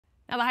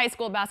Now, the high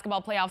school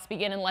basketball playoffs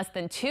begin in less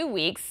than 2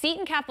 weeks.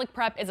 Seton Catholic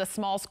Prep is a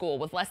small school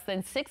with less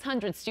than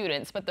 600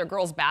 students, but their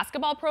girls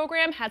basketball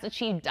program has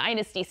achieved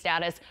dynasty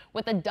status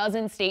with a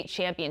dozen state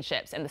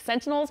championships. And the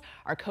Sentinels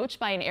are coached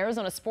by an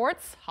Arizona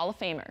Sports Hall of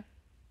Famer.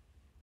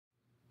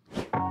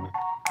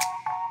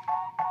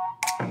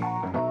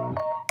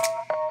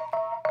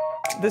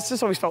 This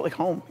just always felt like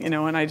home, you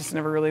know, and I just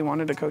never really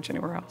wanted to coach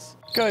anywhere else.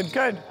 Good,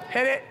 good.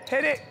 Hit it,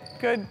 hit it.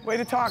 Good. Way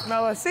to talk,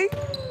 Mella. See?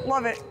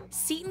 Love it.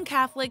 Seton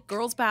Catholic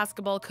girls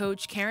basketball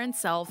coach Karen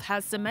Self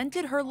has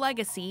cemented her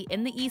legacy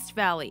in the East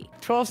Valley.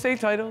 12 state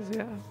titles,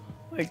 yeah.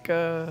 Like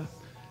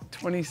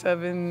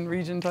 27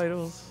 region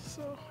titles.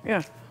 So,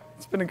 yeah.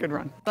 It's been a good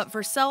run. But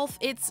for Self,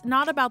 it's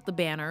not about the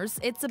banners,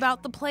 it's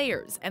about the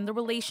players and the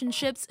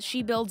relationships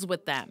she builds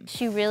with them.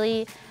 She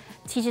really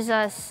teaches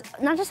us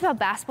not just about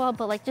basketball,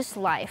 but like just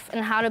life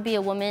and how to be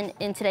a woman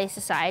in today's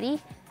society.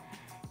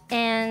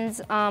 And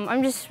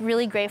I'm just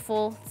really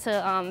grateful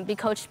to be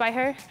coached by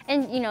her.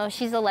 And, you know,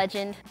 she's a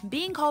legend.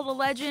 Being called a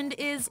legend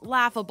is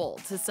laughable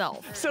to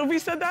Self. Sophie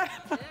said that?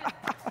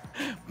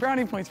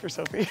 Brownie points for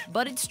Sophie.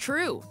 But it's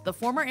true. The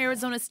former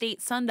Arizona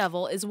State Sun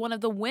Devil is one of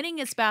the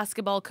winningest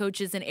basketball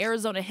coaches in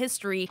Arizona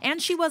history,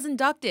 and she was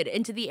inducted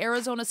into the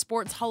Arizona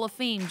Sports Hall of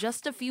Fame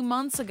just a few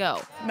months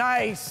ago.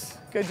 Nice.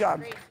 Good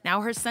job.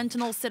 Now her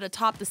Sentinels sit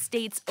atop the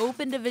state's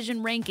open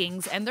division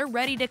rankings, and they're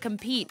ready to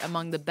compete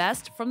among the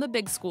best from the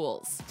big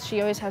schools. She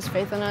always has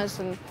faith in us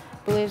and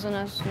believes in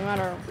us no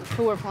matter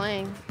who we're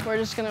playing. We're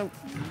just gonna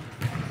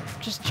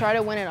try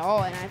to win it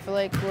all, and I feel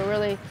like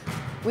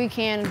we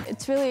can.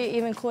 It's really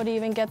even cool to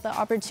even get the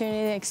opportunity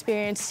and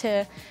experience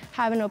to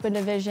have an open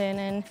division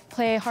and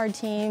play hard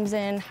teams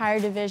and higher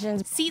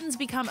divisions. Seton's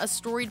become a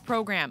storied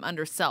program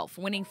under Self,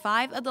 winning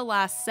 5 of the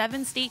last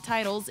 7 state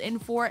titles in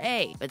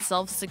 4A. But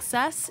Self's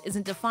success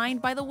isn't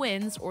defined by the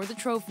wins or the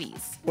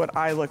trophies. What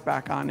I look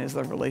back on is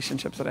the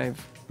relationships that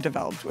I've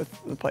developed with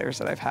the players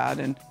that I've had.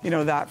 And, you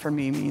know, that for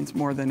me means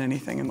more than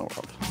anything in the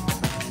world.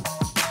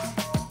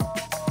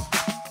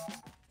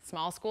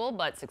 Small school,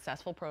 but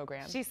successful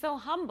program. She's so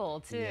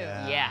humble, too.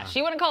 Yeah,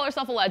 she wouldn't call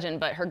herself a legend,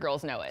 but her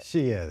girls know it.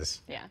 She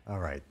is. Yeah. All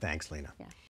right, thanks, Lena. Yeah.